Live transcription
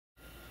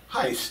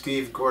Hi,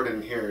 Steve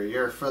Gordon here,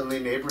 your friendly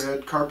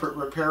neighborhood carpet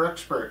repair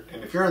expert.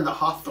 And if you're in the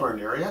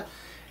Hawthorne area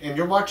and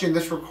you're watching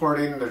this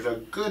recording, there's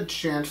a good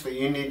chance that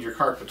you need your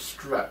carpet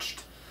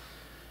stretched.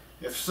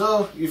 If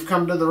so, you've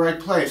come to the right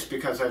place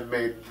because I've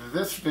made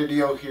this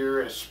video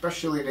here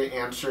especially to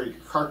answer your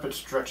carpet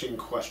stretching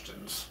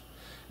questions.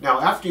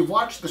 Now, after you've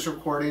watched this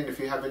recording, if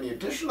you have any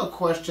additional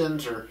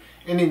questions or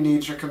any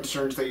needs or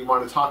concerns that you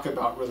want to talk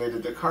about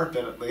related to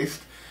carpet at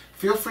least,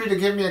 feel free to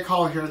give me a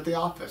call here at the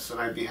office and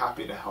I'd be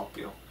happy to help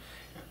you.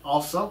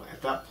 Also,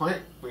 at that point,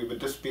 we would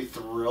just be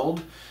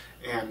thrilled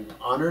and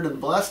honored and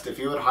blessed if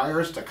you would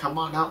hire us to come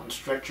on out and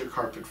stretch your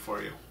carpet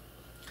for you.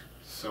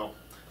 So,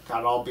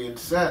 that all being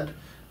said,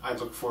 I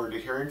look forward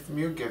to hearing from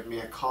you. Give me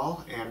a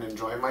call and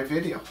enjoy my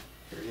video.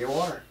 Here you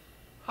are.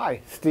 Hi,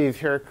 Steve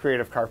here,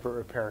 Creative Carpet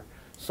Repair.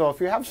 So if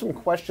you have some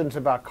questions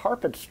about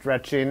carpet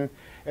stretching,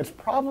 it's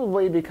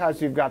probably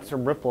because you've got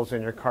some ripples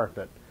in your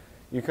carpet.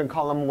 You can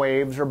call them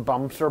waves or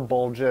bumps or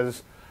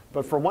bulges.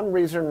 But for one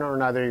reason or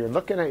another, you're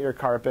looking at your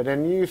carpet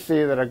and you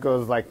see that it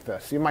goes like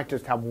this. You might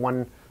just have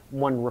one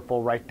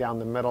ripple right down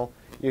the middle.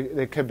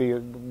 It could be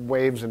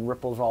waves and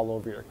ripples all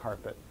over your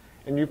carpet.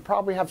 And you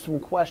probably have some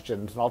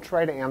questions, and I'll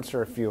try to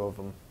answer a few of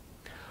them.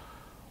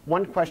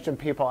 One question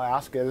people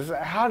ask is,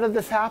 how did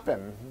this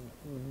happen?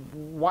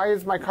 Why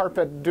is my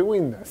carpet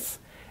doing this?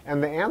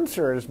 And the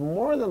answer is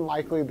more than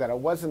likely that it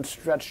wasn't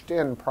stretched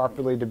in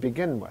properly to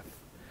begin with.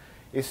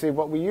 You see,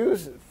 what we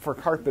use for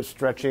carpet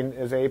stretching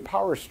is a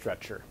power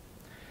stretcher.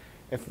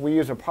 If we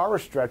use a power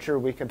stretcher,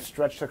 we can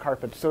stretch the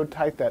carpet so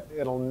tight that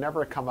it'll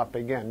never come up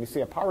again. You see,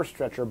 a power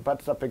stretcher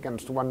butts up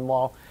against one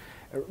wall,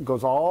 it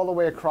goes all the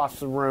way across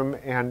the room,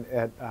 and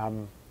it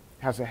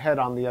has a head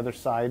on the other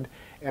side.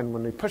 And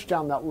when we push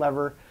down that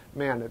lever,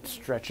 man, it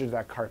stretches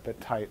that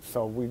carpet tight.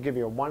 So we give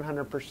you a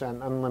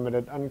 100%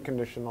 unlimited,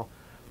 unconditional,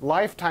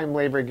 lifetime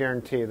labor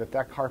guarantee that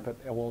that carpet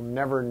will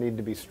never need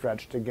to be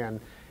stretched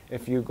again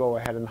if you go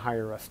ahead and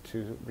hire us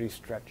to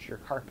re-stretch your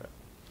carpet.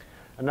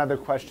 Another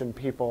question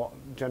people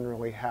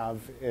generally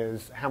have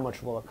is, how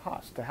much will it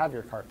cost to have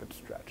your carpet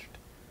stretched?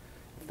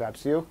 If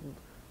that's you,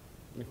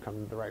 you've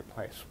come to the right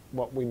place.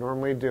 What we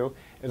normally do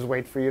is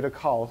wait for you to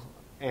call,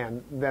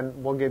 and then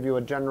we'll give you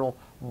a general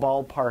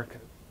ballpark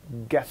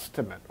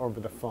guesstimate over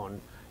the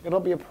phone. It'll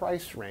be a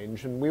price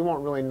range, and we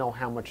won't really know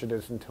how much it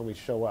is until we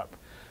show up.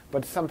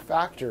 But some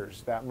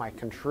factors that might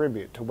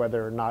contribute to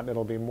whether or not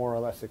it'll be more or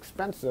less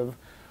expensive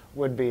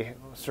would be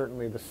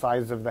certainly the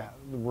size of the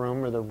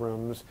room or the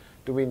rooms.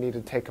 Do we need to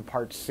take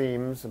apart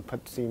seams and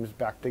put seams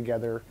back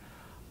together?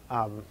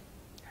 How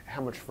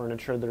much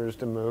furniture there is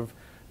to move?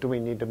 Do we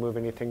need to move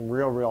anything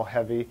real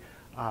heavy?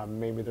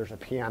 Maybe there's a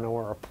piano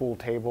or a pool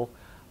table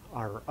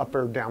or up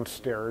or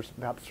downstairs,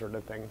 that sort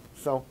of thing.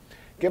 So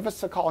give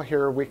us a call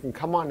here. We can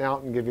come on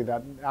out and give you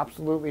that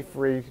absolutely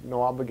free,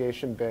 no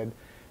obligation bid.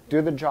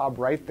 Do the job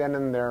right then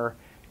and there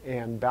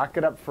and back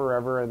it up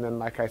forever, and then,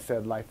 like I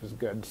said, life is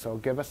good. So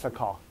give us a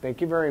call. Thank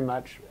you very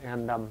much,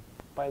 and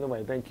by the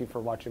way, thank you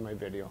for watching my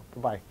video.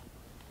 Bye-bye.